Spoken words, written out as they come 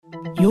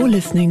You're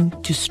listening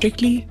to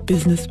Strictly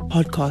Business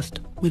Podcast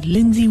with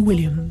Lindsay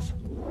Williams.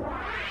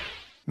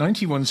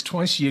 91's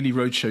twice-yearly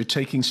roadshow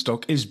Taking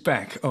Stock is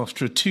back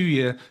after a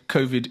 2-year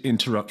COVID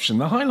interruption.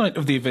 The highlight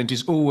of the event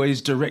is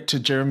always Director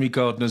Jeremy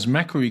Gardiner's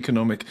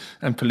macroeconomic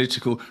and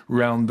political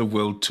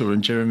round-the-world tour,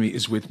 and Jeremy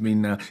is with me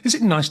now. Is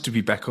it nice to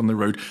be back on the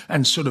road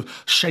and sort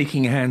of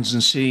shaking hands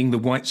and seeing the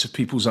whites of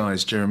people's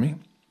eyes, Jeremy?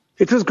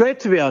 It was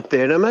great to be out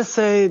there, and I must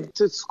say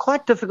it's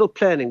quite difficult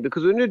planning,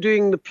 because when you're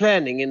doing the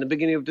planning in the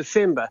beginning of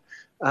December,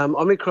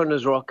 Omicron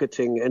was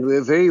rocketing, and we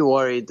were very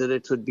worried that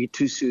it would be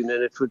too soon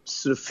and it would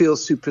sort of feel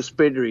super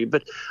spreadery.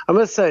 But I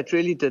must say it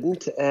really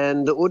didn't,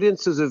 and the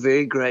audiences are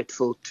very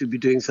grateful to be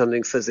doing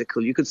something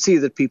physical. You could see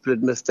that people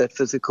had missed that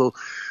physical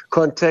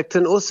contact,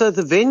 and also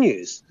the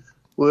venues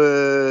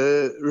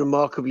were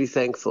remarkably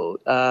thankful,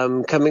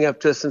 coming up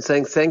to us and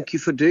saying, thank you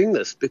for doing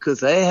this, because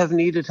they have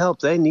needed help.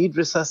 They need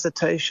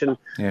resuscitation.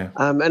 Yeah.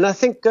 And I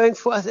think going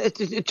forward,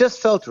 it just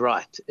felt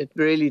right. It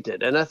really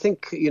did. And I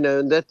think,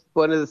 and that's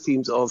one of the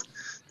themes of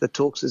the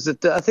talks is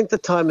that I think the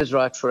time is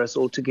right for us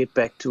all to get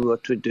back to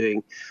what we're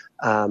doing,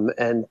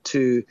 and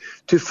to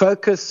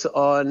focus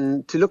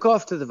on, to look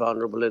after the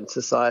vulnerable in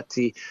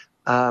society,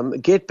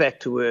 get back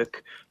to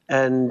work,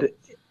 and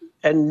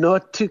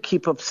not to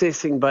keep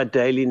obsessing by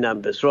daily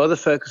numbers, rather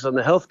focus on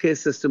the healthcare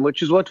system,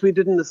 which is what we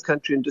did in this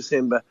country in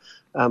December,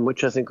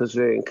 which I think was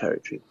very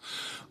encouraging.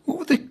 What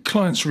were the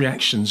clients'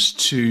 reactions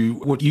to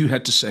what you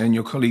had to say and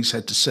your colleagues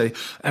had to say,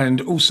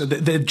 and also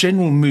their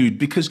general mood?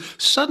 Because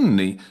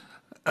suddenly,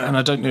 and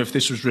I don't know if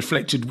this was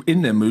reflected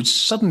in their moods,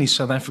 suddenly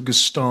South Africa's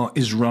star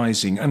is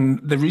rising. And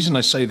the reason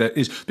I say that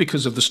is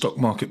because of the stock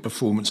market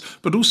performance.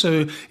 But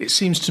also, it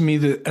seems to me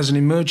that as an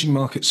emerging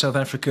market, South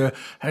Africa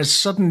has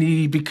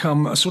suddenly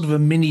become a sort of a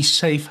mini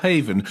safe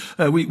haven.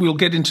 We'll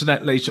get into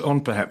that later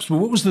on, perhaps. But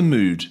what was the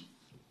mood?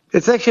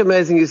 It's actually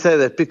amazing you say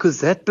that,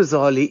 because that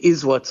bizarrely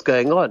is what's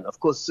going on. Of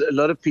course, a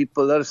lot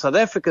of South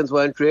Africans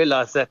won't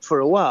realize that for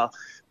a while.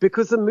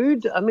 Because the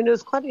mood, it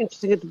was quite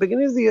interesting. At the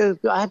beginning of the year,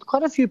 I had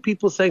quite a few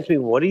people saying to me,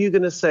 what are you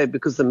going to say?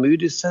 Because the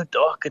mood is so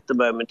dark at the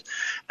moment.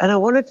 And I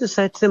wanted to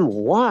say to them,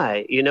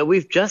 why?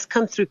 We've just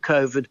come through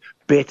COVID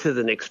better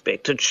than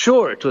expected.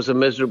 Sure, it was a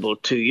miserable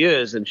 2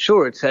 years, and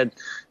sure,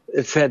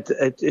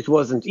 it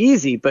wasn't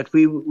easy, but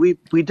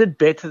we did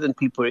better than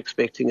people were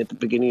expecting at the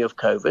beginning of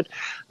COVID.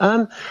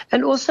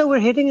 And also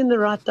we're heading in the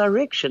right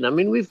direction.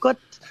 We've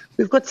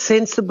got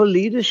sensible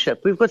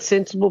leadership. We've got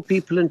sensible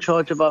people in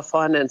charge of our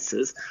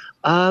finances.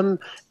 And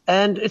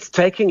it's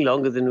taking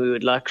longer than we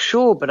would like,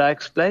 sure, but I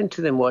explained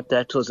to them what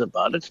that was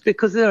about. It's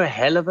because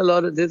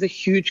there's a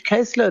huge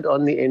caseload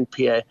on the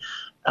NPA.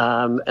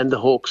 And the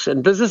Hawks,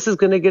 and business is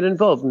going to get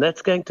involved, and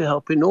that's going to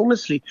help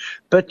enormously.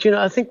 But,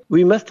 I think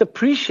we must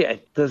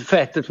appreciate the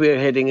fact that we're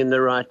heading in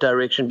the right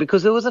direction,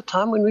 because there was a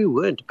time when we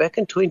weren't. Back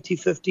in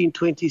 2015,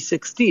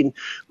 2016,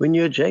 when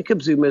you had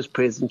Jacob Zuma as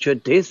president, you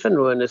had Des van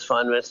Rooyen as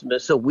finance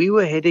minister, we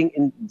were heading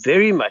in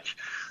very much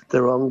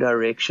the wrong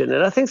direction.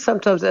 And I think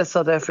sometimes as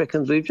South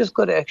Africans, we've just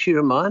got to actually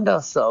remind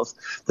ourselves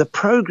the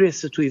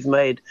progress that we've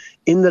made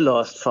in the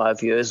last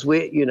 5 years,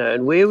 where,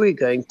 and where we're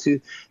going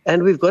to,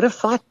 and we've got to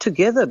fight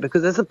together,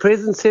 because as the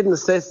president said in the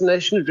State of the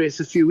Nation address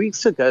a few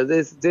weeks ago,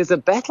 there's a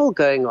battle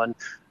going on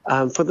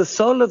for the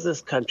soul of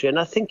this country. And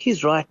I think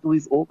he's right.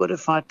 We've all got to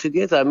fight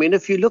together.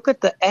 If you look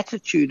at the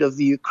attitude of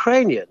the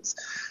Ukrainians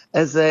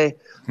as they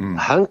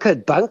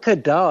bunker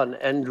down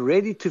and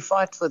ready to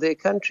fight for their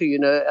country,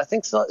 I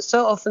think so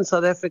often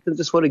South Africans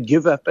just want to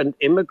give up and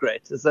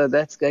immigrate, as though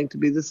that's going to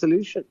be the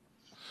solution.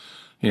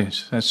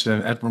 Yes, that's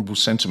an admirable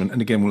sentiment. And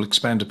again, we'll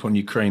expand upon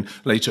Ukraine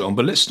later on.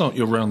 But let's start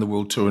your round the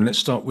world tour, and let's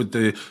start with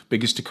the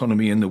biggest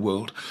economy in the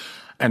world.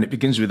 And it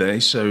begins with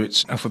A, so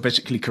it's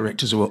alphabetically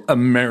correct as well,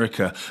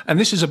 America. And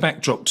this is a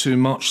backdrop to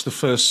March the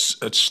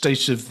 1st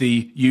State of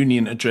the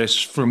Union address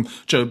from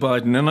Joe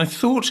Biden. And I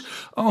thought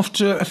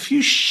after a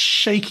few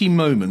shaky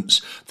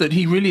moments that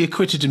he really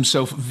acquitted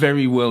himself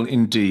very well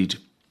indeed.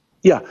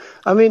 Yeah,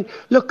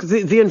 look,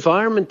 the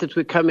environment that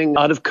we're coming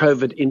out of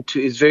COVID into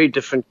is very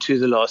different to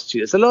the last 2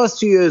 years. The last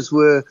 2 years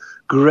were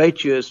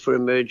great years for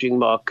emerging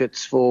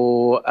markets,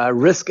 for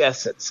risk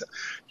assets.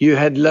 You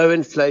had low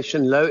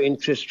inflation, low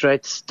interest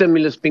rates,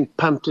 stimulus being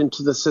pumped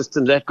into the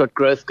system. That got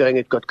growth going.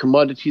 It got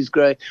commodities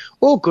growing.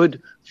 All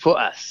good for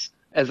us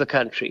as a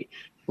country.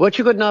 What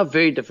you've got now,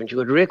 very different.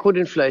 You've got record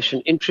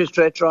inflation, interest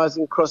rates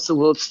rising across the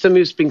world,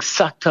 stimulus being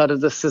sucked out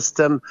of the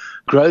system,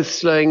 growth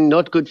slowing,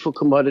 not good for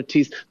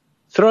commodities.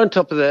 Throw on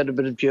top of that a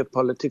bit of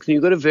geopolitics, and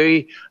you've got a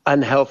very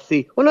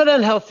unhealthy, well, not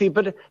unhealthy,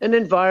 but an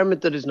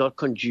environment that is not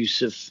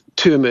conducive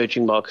to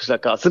emerging markets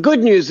like ours. The good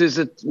news is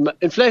that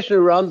inflation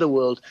around the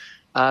world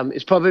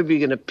is probably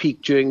going to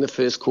peak during the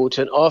first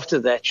quarter, and after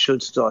that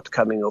should start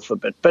coming off a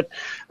bit. But,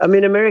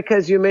 America,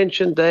 as you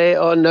mentioned, they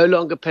are no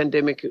longer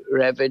pandemic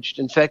ravaged.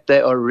 In fact,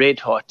 they are red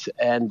hot,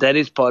 and that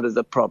is part of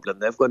the problem.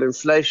 They've got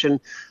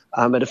inflation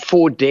at a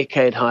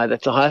 4-decade high.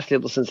 That's the highest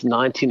level since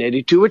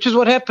 1982, which is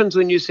what happens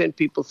when you send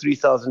people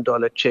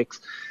 $3,000 checks.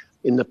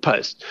 in the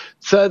post.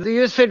 So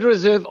the US Federal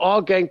Reserve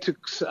are going to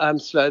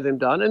slow them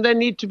down, and they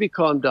need to be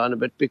calmed down a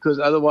bit because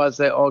otherwise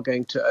they are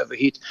going to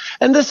overheat.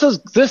 And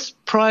this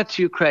prior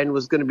to Ukraine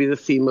was going to be the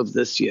theme of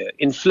this year: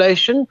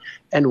 inflation,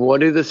 and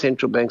what do the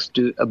central banks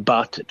do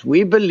about it?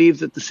 We believe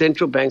that the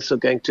central banks are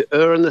going to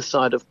err on the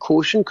side of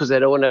caution because they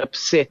don't want to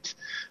upset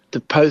the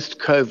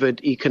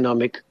post-COVID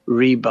economic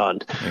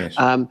rebound. Yes.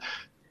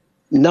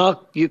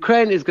 Now,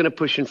 Ukraine is going to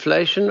push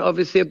inflation,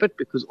 obviously, a bit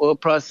because oil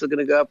prices are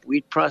going to go up,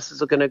 wheat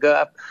prices are going to go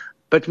up.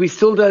 But we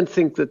still don't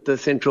think that the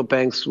central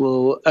banks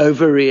will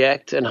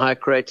overreact and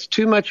hike rates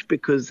too much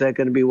because they're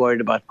going to be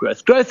worried about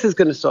growth. Growth is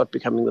going to start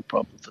becoming the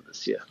problem for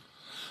this year.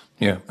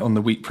 Yeah, on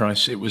the wheat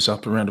price, it was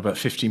up around about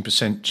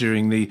 15%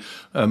 during the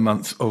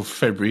month of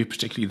February,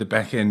 particularly the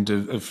back end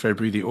of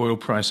February. The oil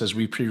price, as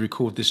we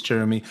pre-record this,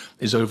 Jeremy,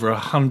 is over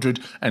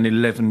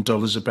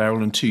 $111 a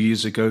barrel. And 2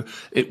 years ago,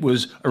 it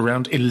was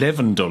around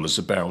 $11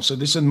 a barrel. So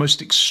these are the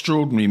most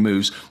extraordinary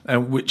moves,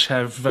 which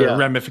have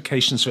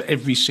ramifications for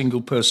every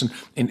single person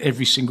in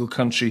every single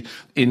country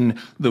in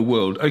the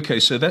world. Okay,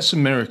 so that's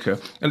America.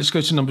 Let's go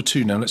to number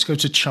 2 now. Let's go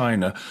to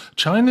China.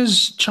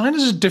 China's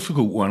a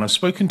difficult one. I've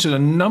spoken to a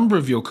number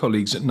of your colleagues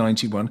at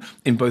 91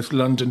 in both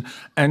London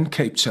and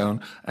Cape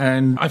Town,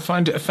 and I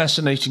find it a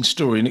fascinating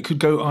story, and it could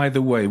go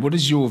either way. What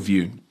is your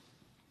view?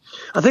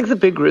 I think the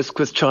big risk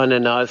with China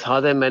now is how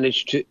they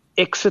manage to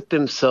exit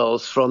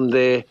themselves from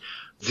their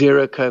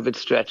zero COVID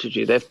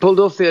strategy. They've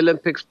pulled off the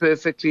Olympics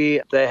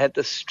perfectly. They had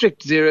the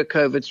strict zero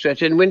COVID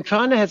strategy. And when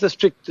China has a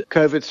strict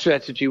COVID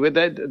strategy where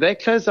they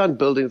close down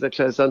buildings, they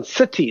close down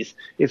cities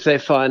if they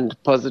find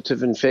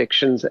positive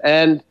infections.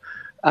 And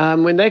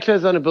when they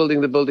close down a building,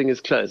 the building is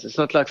closed. It's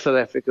not like South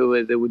Africa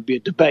where there would be a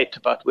debate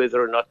about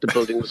whether or not the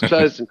building was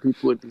closed and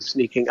people would be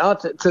sneaking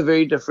out. It's a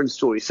very different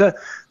story. So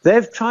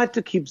they've tried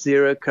to keep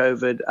zero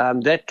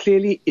COVID. That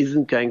clearly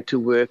isn't going to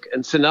work.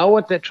 And so now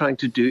what they're trying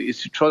to do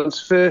is to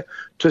transfer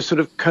to a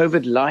sort of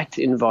COVID light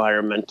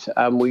environment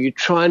where you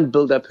try and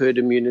build up herd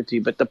immunity.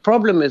 But the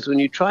problem is when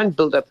you try and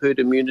build up herd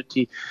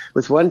immunity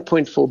with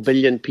 1.4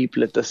 billion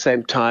people at the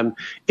same time,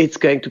 it's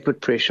going to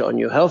put pressure on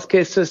your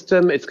healthcare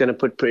system. It's going to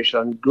put pressure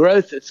on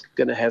growth. It's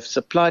going to have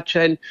supply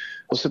chain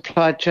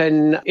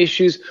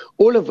issues,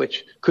 all of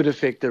which could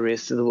affect the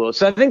rest of the world.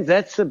 So I think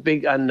that's the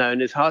big unknown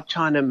is how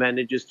China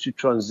manages to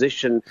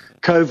transition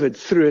COVID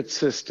through its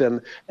system,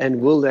 and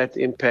will that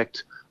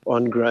impact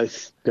on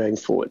growth going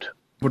forward?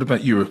 What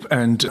about Europe?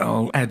 And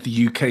I'll add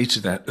the UK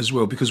to that as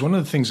well, because one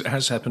of the things that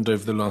has happened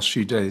over the last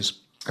few days,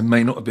 and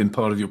may not have been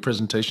part of your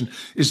presentation,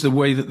 is the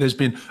way that there's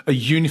been a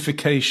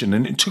unification.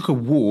 And it took a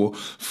war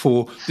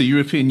for the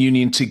European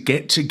Union to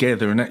get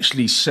together and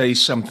actually say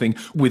something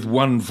with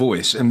one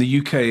voice, and the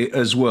UK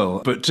as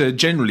well. But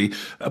generally,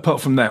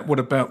 apart from that, what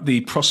about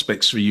the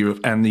prospects for Europe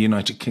and the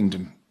United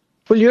Kingdom?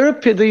 Well,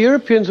 the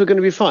Europeans were going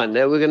to be fine.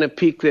 They were going to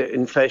peak their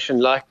inflation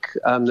like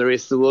the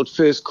rest of the world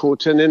first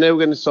quarter, and then they were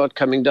going to start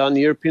coming down.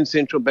 The European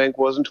Central Bank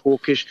wasn't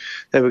hawkish.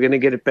 They were going to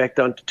get it back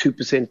down to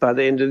 2% by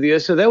the end of the year.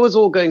 So that was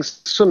all going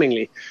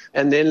swimmingly.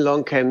 And then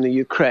along came the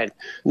Ukraine.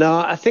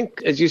 Now, I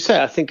think, as you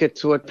say, I think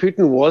it's what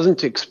Putin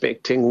wasn't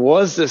expecting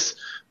was this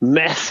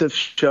massive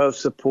show of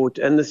support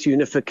and this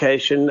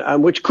unification,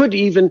 which could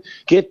even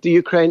get the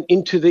Ukraine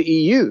into the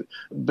EU,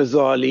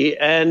 bizarrely,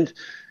 and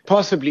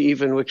possibly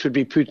even, which would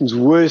be Putin's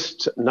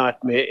worst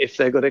nightmare, if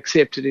they got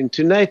accepted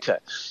into NATO.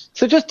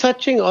 So just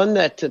touching on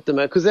that at the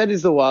moment, because that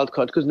is the wild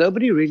card, because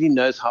nobody really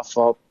knows how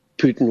far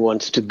Putin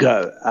wants to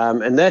go.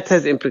 And that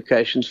has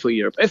implications for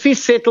Europe. If he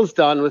settles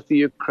down with the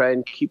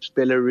Ukraine, keeps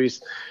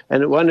Belarus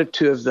and one or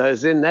two of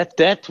those, then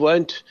that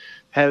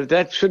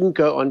shouldn't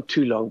go on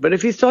too long. But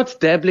if he starts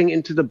dabbling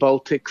into the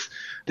Baltics,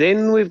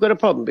 then we've got a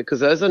problem, because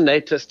those are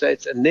NATO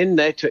states, and then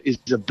NATO is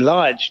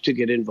obliged to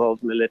get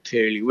involved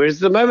militarily. Whereas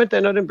at the moment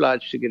they're not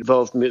obliged to get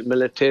involved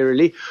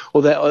militarily,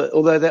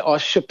 although they are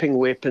shipping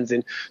weapons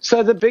in.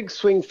 So the big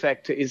swing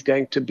factor is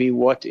going to be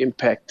what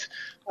impact,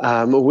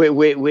 where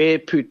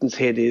Putin's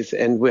head is,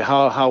 and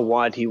how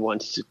wide he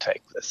wants to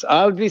take this.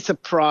 I would be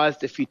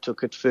surprised if he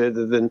took it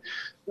further than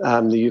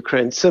the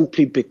Ukraine,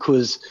 simply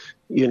because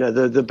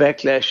the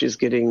backlash is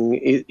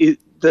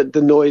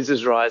the noise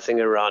is rising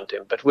around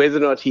him. But whether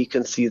or not he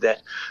can see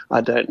that,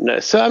 I don't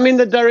know. So, I mean,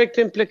 the direct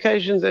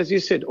implications, as you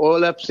said,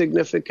 oil up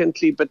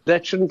significantly, but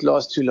that shouldn't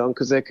last too long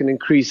because they can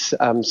increase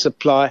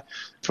supply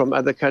from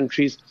other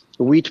countries.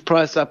 Wheat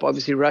price up.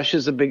 Obviously,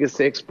 Russia's the biggest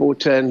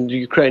exporter and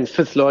Ukraine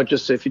fifth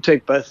largest. So if you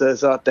take both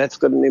those out, that's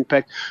got an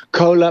impact.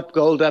 Coal up,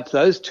 gold up.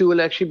 Those two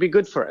will actually be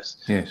good for us.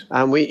 Yes.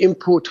 We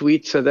import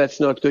wheat, so that's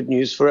not good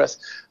news for us.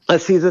 I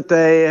see that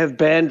they have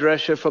banned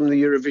Russia from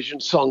the Eurovision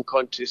Song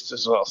Contest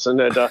as well. So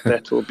no doubt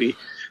that will be.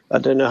 I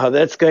don't know how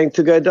that's going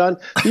to go down.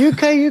 The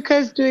UK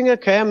is doing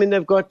okay. I mean,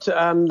 they've got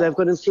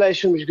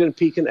inflation, which is going to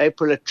peak in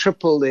April at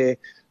triple their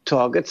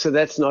target, so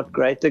that's not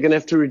great. They're going to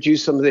have to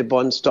reduce some of their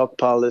bond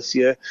stockpile this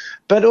year.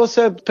 But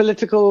also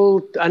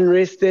political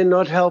unrest, they're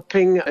not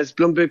helping. As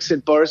Bloomberg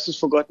said, Boris has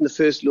forgotten the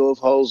first law of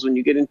holes. When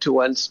you get into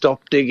one,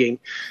 stop digging.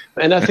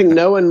 And I think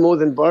no one more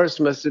than Boris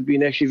must have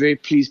been actually very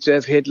pleased to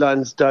have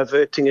headlines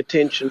diverting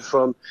attention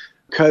from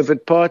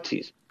COVID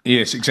parties.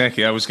 Yes,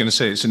 exactly. I was going to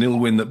say it's an ill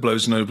wind that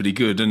blows nobody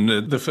good.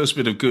 And the first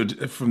bit of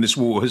good from this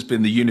war has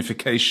been the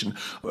unification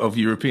of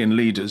European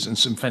leaders and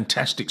some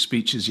fantastic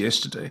speeches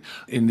yesterday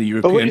in the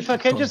But European... if I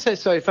can just say,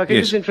 sorry, if I can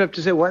just Yes. interrupt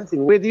to say one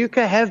thing, where the UK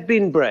have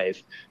been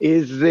brave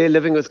is their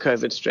living with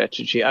COVID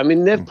strategy. I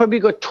mean, they've probably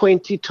got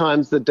 20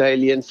 times the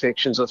daily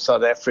infections of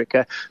South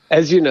Africa.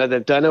 As you know,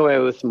 they've done away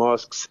with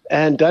masks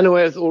and done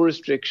away with all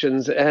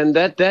restrictions. And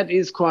that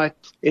is quite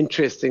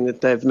interesting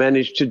that they've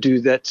managed to do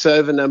that so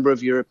over a number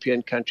of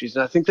European countries.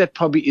 And I think that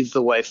probably is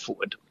the way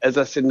forward. As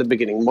I said in the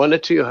beginning,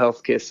 monitor your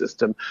healthcare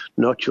system,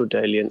 not your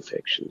daily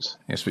infections.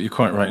 Yes, but you're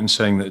quite right in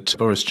saying that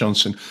Boris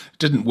Johnson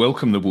didn't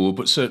welcome the war,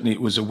 but certainly it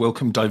was a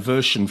welcome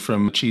diversion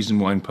from cheese and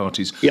wine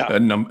parties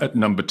at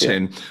number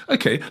 10. Yeah.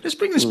 Okay, let's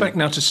bring this back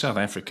now to South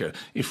Africa,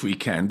 if we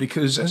can,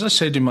 because as I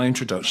said in my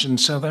introduction,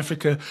 South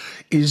Africa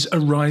is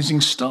a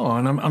rising star,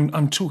 and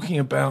I'm talking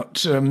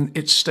about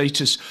its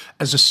status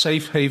as a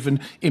safe haven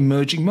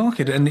emerging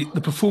market and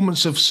the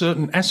performance of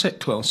certain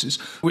asset classes,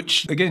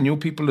 which, again, your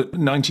people at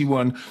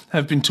 91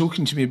 have been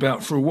talking to me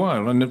about for a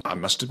while. And I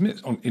must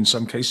admit, in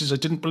some cases, I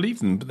didn't believe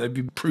them, but they've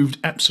been proved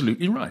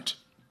absolutely right.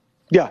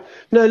 Yeah.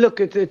 No, look,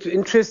 it's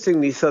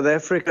interestingly, South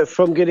Africa,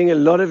 from getting a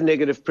lot of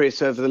negative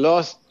press over the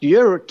last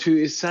year or two,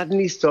 is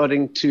suddenly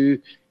starting to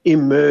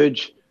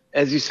emerge,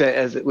 as you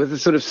say, with a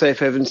sort of safe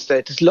haven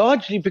status,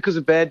 largely because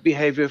of bad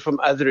behavior from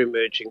other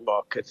emerging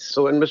markets.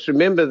 So one must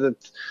remember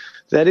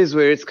that is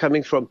where it's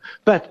coming from.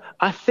 But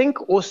I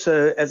think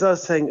also, as I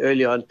was saying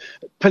earlier on,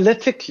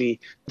 politically,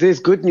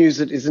 there's good news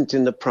that isn't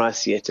in the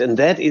price yet. And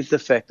that is the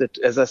fact that,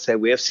 as I say,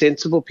 we have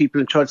sensible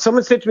people in charge.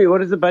 Someone said to me,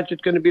 what is the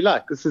budget going to be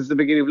like? This is the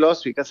beginning of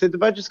last week. I said, the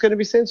budget's going to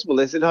be sensible.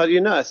 They said, how do you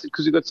know? I said,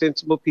 because we've got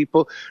sensible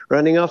people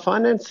running our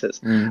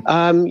finances.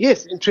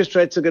 Yes, interest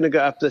rates are going to go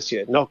up this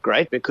year. Not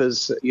great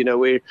because,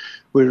 we're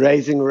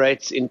raising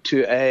rates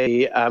into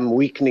a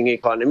weakening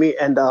economy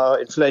and our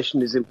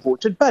inflation is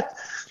imported. But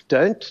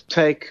don't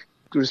take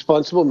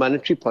responsible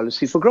monetary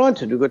policy for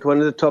granted. We've got one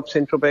of the top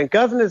central bank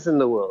governors in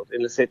the world,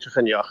 in Lesetja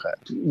Kganyaga.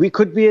 We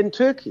could be in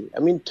Turkey. I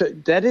mean,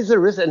 that is a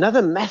risk,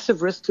 another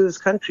massive risk to this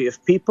country.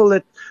 If people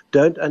that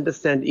don't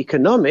understand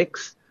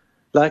economics,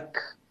 like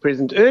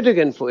President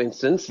Erdogan, for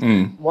instance,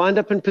 wind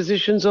up in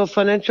positions of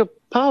financial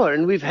power.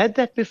 And we've had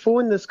that before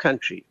in this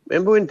country.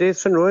 Remember when Des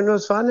van Rooyen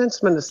was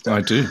finance minister?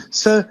 I do.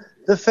 So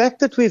the fact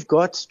that we've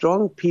got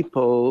strong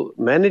people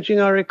managing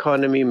our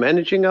economy,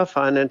 managing our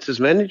finances,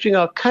 managing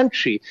our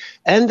country,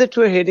 and that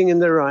we're heading in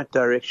the right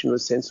direction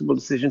with sensible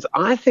decisions,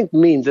 I think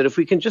means that if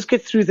we can just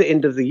get through the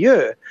end of the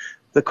year,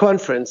 the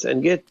conference,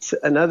 and get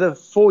another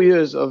 4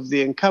 years of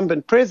the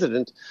incumbent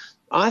president,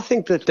 I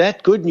think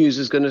that good news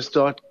is going to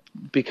start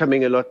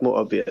becoming a lot more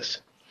obvious.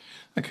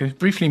 Okay,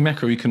 briefly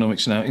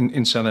macroeconomics now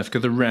in South Africa,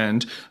 the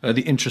rand,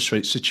 the interest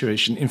rate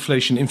situation,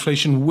 inflation.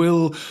 Inflation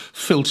will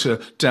filter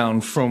down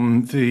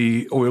from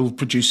the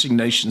oil-producing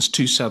nations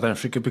to South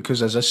Africa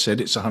because, as I said,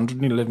 it's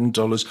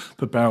 $111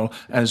 per barrel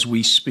as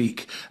we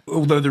speak.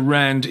 Although the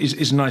rand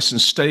is nice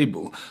and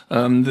stable,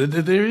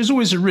 there is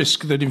always a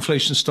risk that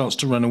inflation starts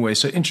to run away.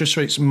 So interest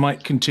rates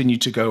might continue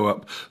to go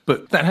up,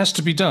 but that has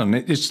to be done.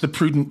 It's the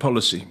prudent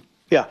policy.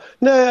 Yeah.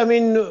 No, I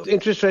mean,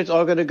 interest rates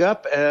are going to go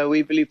up.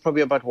 We believe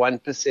probably about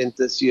 1%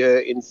 this year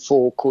in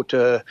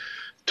 4-quarter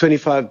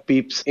 25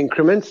 beeps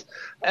increments.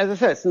 As I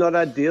say, it's not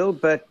ideal,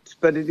 but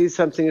it is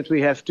something that we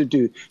have to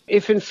do.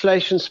 If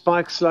inflation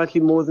spikes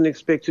slightly more than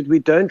expected, we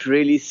don't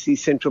really see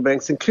central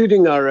banks,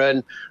 including our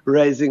own,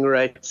 raising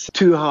rates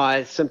too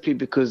high simply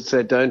because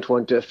they don't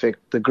want to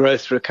affect the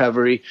growth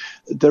recovery.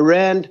 The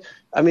rand,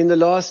 I mean, the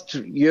last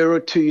year or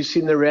two, you've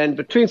seen the rand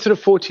between sort of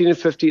 14 and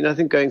 15. I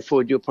think going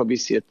forward, you'll probably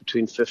see it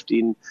between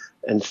 15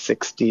 and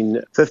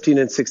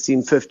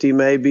 16.50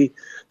 maybe.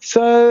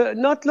 So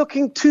not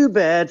looking too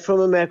bad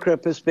from a macro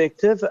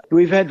perspective.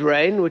 We've had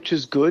rain, which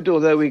is good,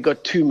 although we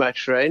got too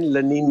much rain.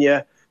 La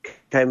Nina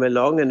came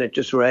along and it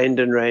just rained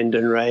and rained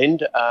and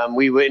rained.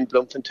 We were in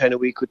Bloemfontein a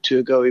week or two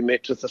ago. We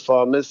met with the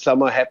farmers.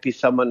 Some are happy,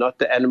 some are not.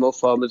 The animal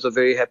farmers are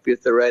very happy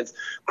with the rains.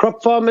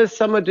 Crop farmers,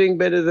 some are doing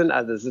better than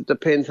others. It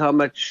depends how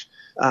much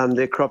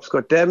their crops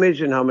got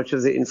damaged and how much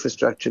of their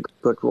infrastructure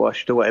got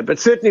washed away. But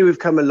certainly we've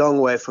come a long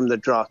way from the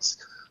droughts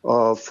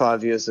of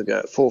 5 years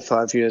ago, 4 or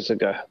 5 years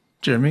ago.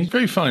 Jeremy,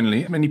 very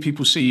finally, many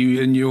people see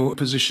you in your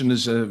position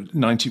as a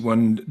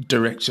 91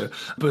 director,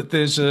 but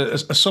there's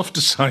a softer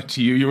side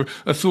to you. You're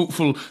a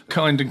thoughtful,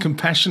 kind and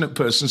compassionate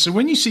person. So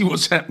when you see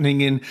what's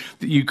happening in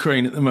the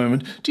Ukraine at the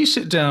moment, do you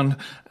sit down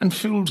and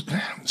feel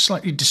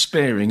slightly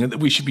despairing that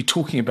we should be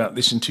talking about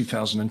this in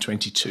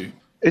 2022?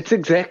 It's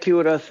exactly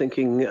what I was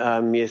thinking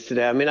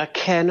yesterday. I mean, I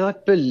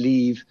cannot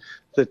believe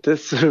that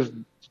this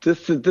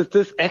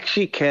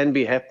actually can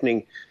be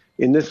happening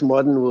in this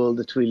modern world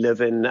that we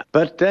live in.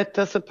 But that,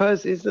 I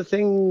suppose, is the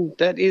thing.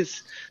 That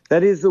is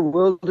the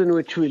world in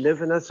which we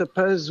live. And I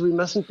suppose we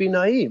mustn't be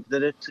naive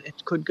that it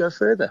could go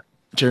further.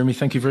 Jeremy,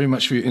 thank you very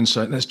much for your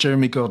insight. That's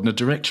Jeremy Gardiner,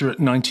 Director at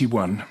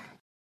 91.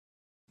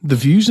 The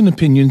views and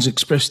opinions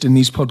expressed in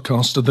these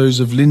podcasts are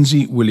those of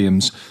Lindsay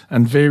Williams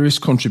and various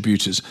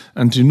contributors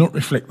and do not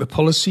reflect the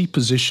policy,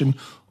 position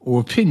or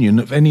opinion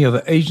of any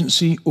other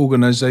agency,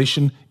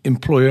 organisation,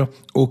 employer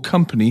or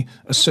company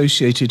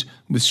associated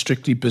with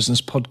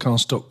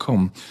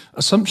strictlybusinesspodcast.com.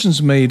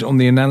 Assumptions made on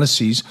the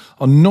analyses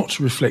are not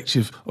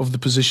reflective of the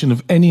position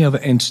of any other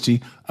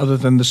entity other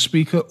than the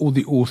speaker or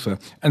the author.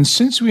 And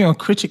since we are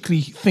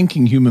critically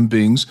thinking human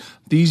beings,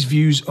 these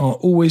views are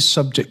always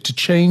subject to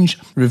change,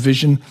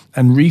 revision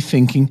and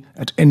rethinking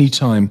at any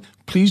time.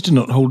 Please do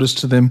not hold us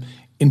to them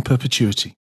in perpetuity.